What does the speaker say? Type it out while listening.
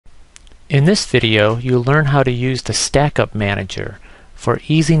In this video, you'll learn how to use the Stackup Manager for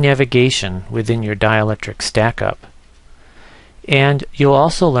easy navigation within your dielectric Stackup. And you'll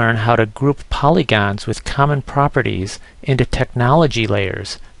also learn how to group polygons with common properties into technology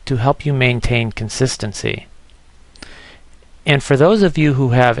layers to help you maintain consistency. And for those of you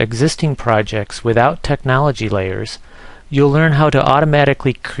who have existing projects without technology layers, you'll learn how to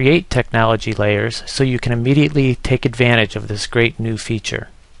automatically create technology layers so you can immediately take advantage of this great new feature.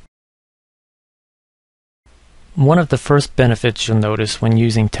 One of the first benefits you'll notice when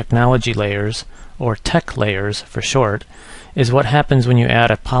using technology layers, or tech layers for short, is what happens when you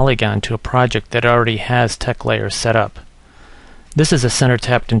add a polygon to a project that already has tech layers set up. This is a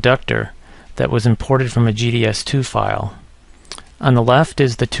center-tapped inductor that was imported from a GDS2 file. On the left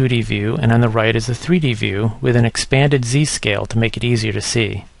is the 2D view, and on the right is the 3D view with an expanded Z-scale to make it easier to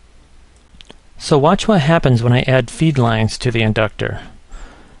see. So watch what happens when I add feed lines to the inductor.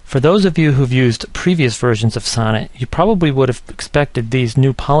 For those of you who've used previous versions of Sonnet, you probably would have expected these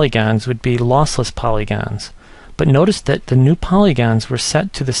new polygons would be lossless polygons. But notice that the new polygons were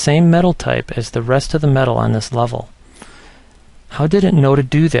set to the same metal type as the rest of the metal on this level. How did it know to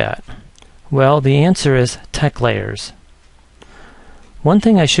do that? Well, the answer is tech layers. One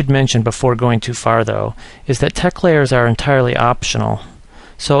thing I should mention before going too far, though, is that tech layers are entirely optional.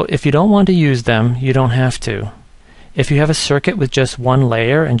 So if you don't want to use them, you don't have to. If you have a circuit with just one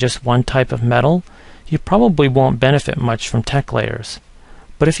layer and just one type of metal, you probably won't benefit much from tech layers.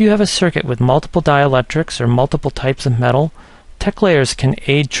 But if you have a circuit with multiple dielectrics or multiple types of metal, tech layers can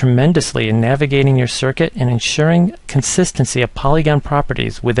aid tremendously in navigating your circuit and ensuring consistency of polygon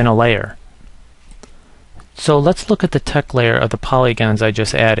properties within a layer. So let's look at the tech layer of the polygons I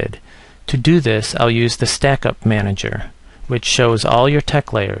just added. To do this, I'll use the Stackup Manager, which shows all your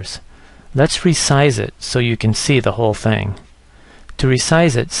tech layers. Let's resize it so you can see the whole thing. To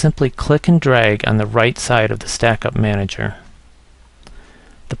resize it, simply click and drag on the right side of the Stackup Manager.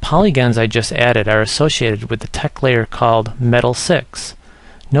 The polygons I just added are associated with the tech layer called Metal 6.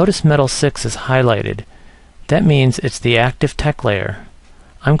 Notice Metal 6 is highlighted. That means it's the active tech layer.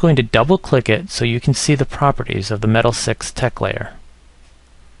 I'm going to double-click it so you can see the properties of the Metal 6 tech layer.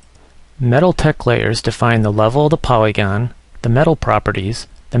 Metal tech layers define the level of the polygon, the metal properties,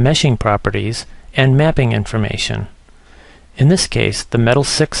 the meshing properties, and mapping information. In this case, the Metal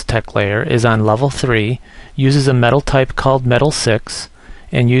 6 tech layer is on level 3, uses a metal type called Metal 6,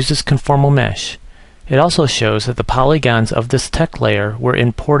 and uses conformal mesh. It also shows that the polygons of this tech layer were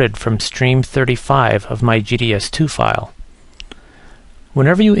imported from stream 35 of my GDS2 file.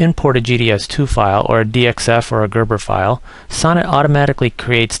 Whenever you import a GDS2 file or a DXF or a Gerber file, Sonnet automatically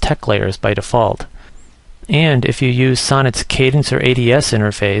creates tech layers by default. And if you use Sonnet's Cadence or ADS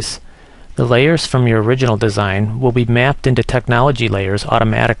interface, the layers from your original design will be mapped into technology layers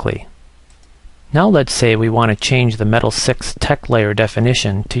automatically. Now let's say we want to change the Metal 6 tech layer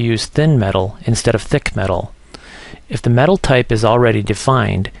definition to use thin metal instead of thick metal. If the metal type is already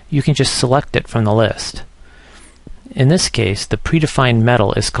defined, you can just select it from the list. In this case, the predefined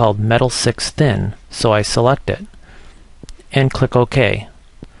metal is called Metal 6 Thin, so I select it and click OK.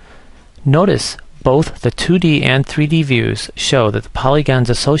 Notice both the 2D and 3D views show that the polygons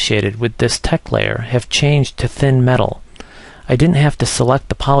associated with this tech layer have changed to thin metal. I didn't have to select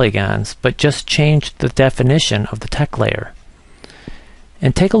the polygons, but just changed the definition of the tech layer.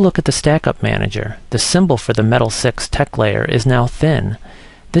 And take a look at the Stackup Manager. The symbol for the Metal 6 tech layer is now thin.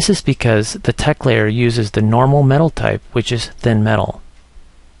 This is because the tech layer uses the normal metal type, which is thin metal.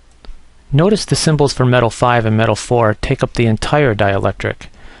 Notice the symbols for Metal 5 and Metal 4 take up the entire dielectric.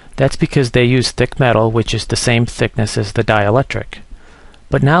 That's because they use thick metal, which is the same thickness as the dielectric.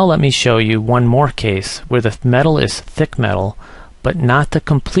 But now let me show you one more case where the metal is thick metal, but not the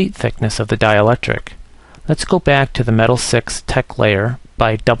complete thickness of the dielectric. Let's go back to the Metal 6 tech layer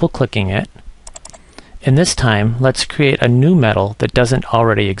by double-clicking it. And this time, let's create a new metal that doesn't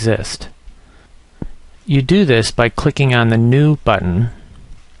already exist. You do this by clicking on the New button,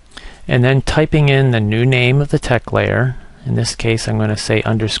 and then typing in the new name of the tech layer. In this case, I'm going to say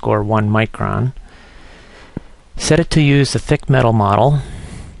 _1 micron. Set it to use the thick metal model.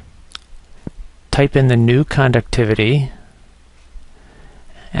 Type in the new conductivity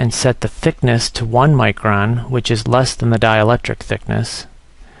and set the thickness to 1 micron, which is less than the dielectric thickness,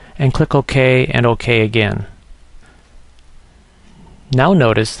 and click OK and OK again. Now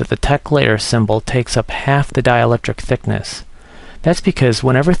notice that the tech layer symbol takes up half the dielectric thickness. That's because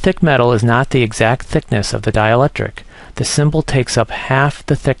whenever thick metal is not the exact thickness of the dielectric, the symbol takes up half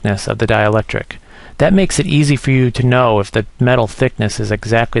the thickness of the dielectric. That makes it easy for you to know if the metal thickness is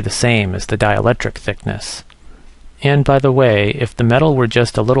exactly the same as the dielectric thickness. And by the way, if the metal were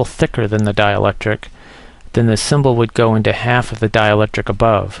just a little thicker than the dielectric, then the symbol would go into half of the dielectric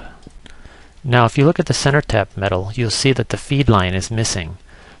above. Now if you look at the center tap metal, you'll see that the feed line is missing.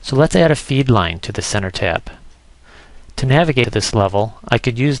 So let's add a feed line to the center tap. To navigate to this level, I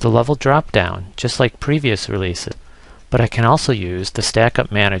could use the level drop-down, just like previous releases, but I can also use the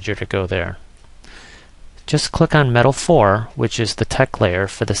Stackup Manager to go there. Just click on Metal 4, which is the tech layer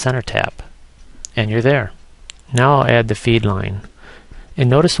for the center tap, and you're there. Now I'll add the feed line. And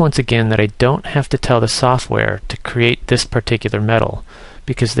notice once again that I don't have to tell the software to create this particular metal,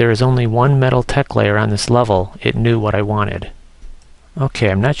 because there is only one metal tech layer on this level. It knew what I wanted. Okay,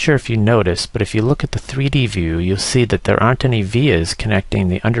 I'm not sure if you noticed, but if you look at the 3D view, you'll see that there aren't any vias connecting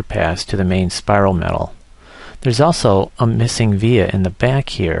the underpass to the main spiral metal. There's also a missing via in the back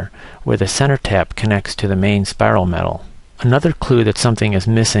here, where the center tap connects to the main spiral metal. Another clue that something is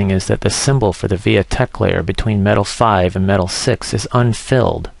missing is that the symbol for the via tech layer between metal 5 and metal 6 is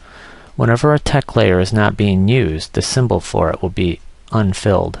unfilled. Whenever a tech layer is not being used, the symbol for it will be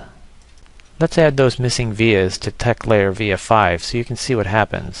unfilled. Let's add those missing vias to tech layer via 5 so you can see what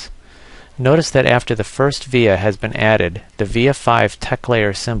happens. Notice that after the first via has been added, the via 5 tech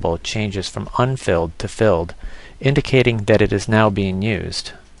layer symbol changes from unfilled to filled, indicating that it is now being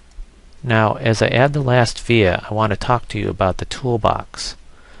used. Now, as I add the last via, I want to talk to you about the toolbox.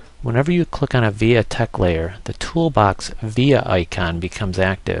 Whenever you click on a via tech layer, the toolbox via icon becomes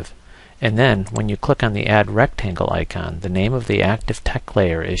active. And then, when you click on the Add Rectangle icon, the name of the active tech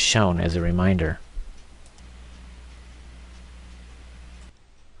layer is shown as a reminder.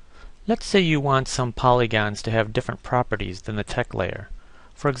 Let's say you want some polygons to have different properties than the tech layer.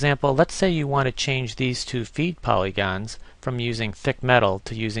 For example, let's say you want to change these two feed polygons from using thick metal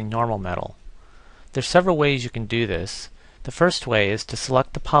to using normal metal. There's several ways you can do this. The first way is to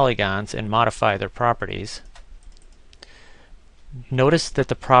select the polygons and modify their properties. Notice that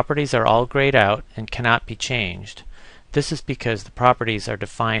the properties are all grayed out and cannot be changed. This is because the properties are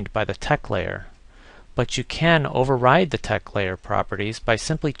defined by the tech layer. But you can override the tech layer properties by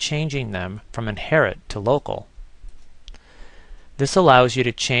simply changing them from inherit to local. This allows you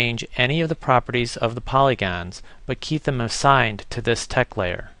to change any of the properties of the polygons, but keep them assigned to this tech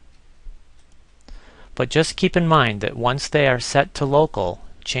layer. But just keep in mind that once they are set to local,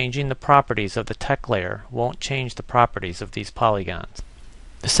 changing the properties of the tech layer won't change the properties of these polygons.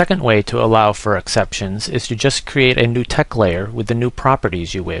 The second way to allow for exceptions is to just create a new tech layer with the new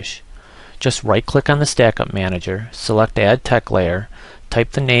properties you wish. Just right-click on the Stackup Manager, select Add Tech Layer,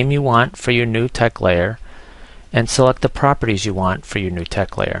 type the name you want for your new tech layer, and select the properties you want for your new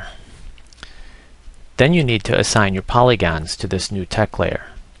tech layer. Then you need to assign your polygons to this new tech layer.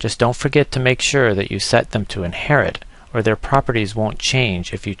 Just don't forget to make sure that you set them to inherit, or their properties won't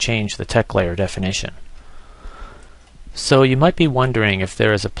change if you change the tech layer definition. So you might be wondering if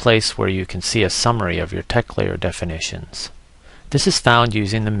there is a place where you can see a summary of your tech layer definitions. This is found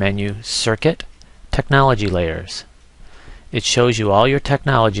using the menu Circuit, Technology Layers. It shows you all your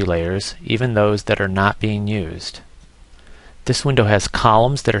technology layers, even those that are not being used. This window has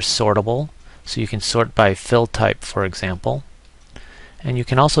columns that are sortable, so you can sort by fill type, for example. And you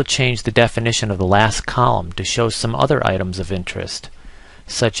can also change the definition of the last column to show some other items of interest,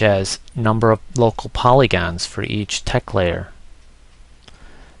 such as number of local polygons for each tech layer.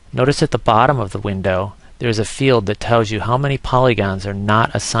 Notice at the bottom of the window there is a field that tells you how many polygons are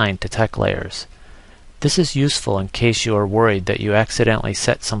not assigned to tech layers. This is useful in case you are worried that you accidentally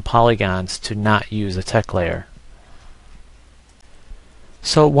set some polygons to not use a tech layer.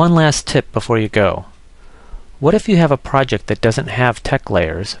 So one last tip before you go. What if you have a project that doesn't have tech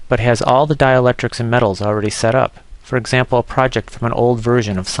layers, but has all the dielectrics and metals already set up? For example, a project from an old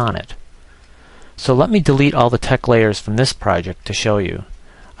version of Sonnet. So let me delete all the tech layers from this project to show you.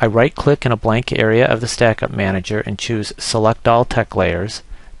 I right-click in a blank area of the Stackup Manager and choose Select All Tech Layers,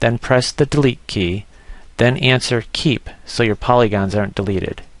 then press the Delete key, then answer Keep so your polygons aren't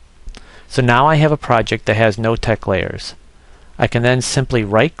deleted. So now I have a project that has no tech layers. I can then simply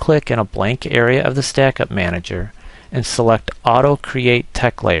right-click in a blank area of the Stackup Manager and select Auto Create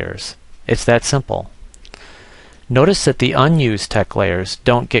Tech Layers. It's that simple. Notice that the unused tech layers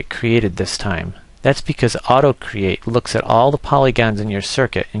don't get created this time. That's because Auto Create looks at all the polygons in your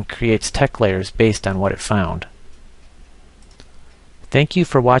circuit and creates tech layers based on what it found. Thank you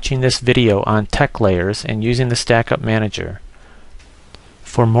for watching this video on tech layers and using the Stackup Manager.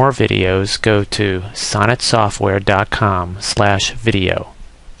 For more videos, go to sonnetsoftware.com/video.